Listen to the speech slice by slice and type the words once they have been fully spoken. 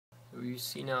you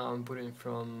see now I'm putting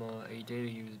from a data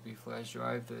USB flash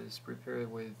drive that is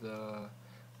prepared with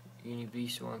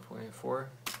unibeast 1.4.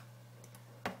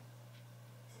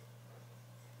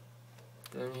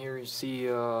 Then here you see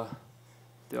the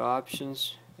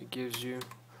options it gives you.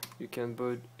 You can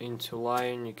boot into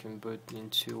line, you can boot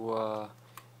into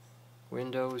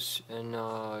Windows, and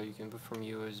you can boot from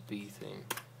USB thing.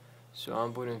 So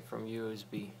I'm booting from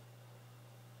USB.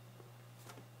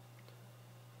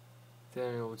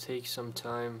 Then it will take some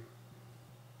time.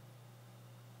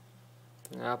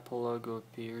 An Apple logo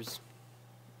appears.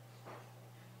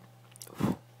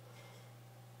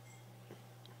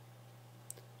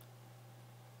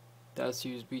 That's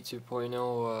USB 2.0.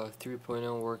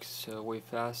 3.0 works way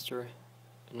faster,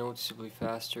 noticeably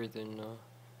faster than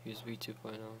USB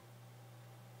 2.0.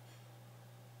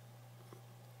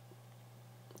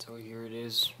 So here it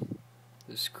is,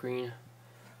 the screen.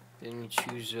 Then you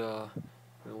choose the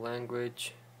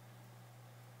language.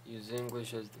 Use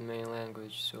English as the main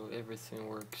language, so everything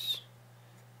works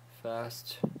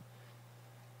fast.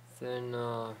 Then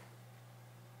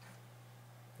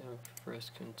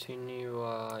press continue.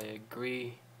 I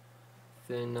agree.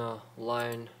 Then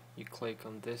line, you click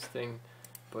on this thing,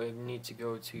 but you need to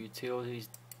go to utilities,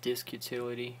 disk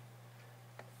utility.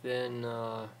 Then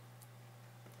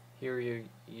here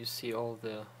you see all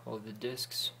the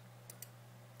disks.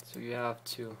 So you have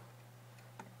to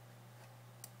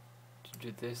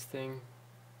do this thing,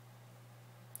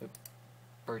 the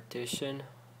partition.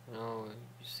 You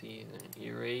see, then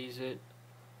erase it.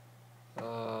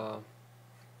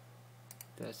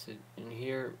 That's it in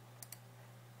here.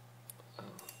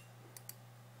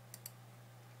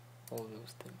 All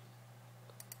those things.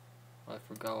 I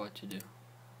forgot what to do.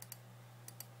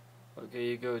 Okay,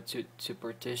 you go to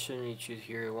partition. You choose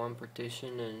here one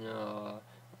partition, and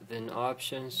then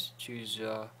options. Choose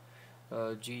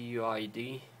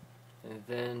GUID, and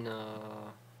then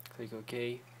click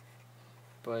OK.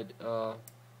 But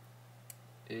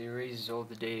it erases all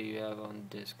the data you have on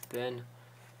the disk. Then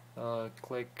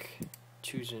click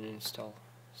choose and install.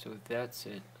 So that's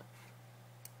it.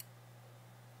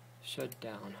 Shut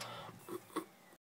down.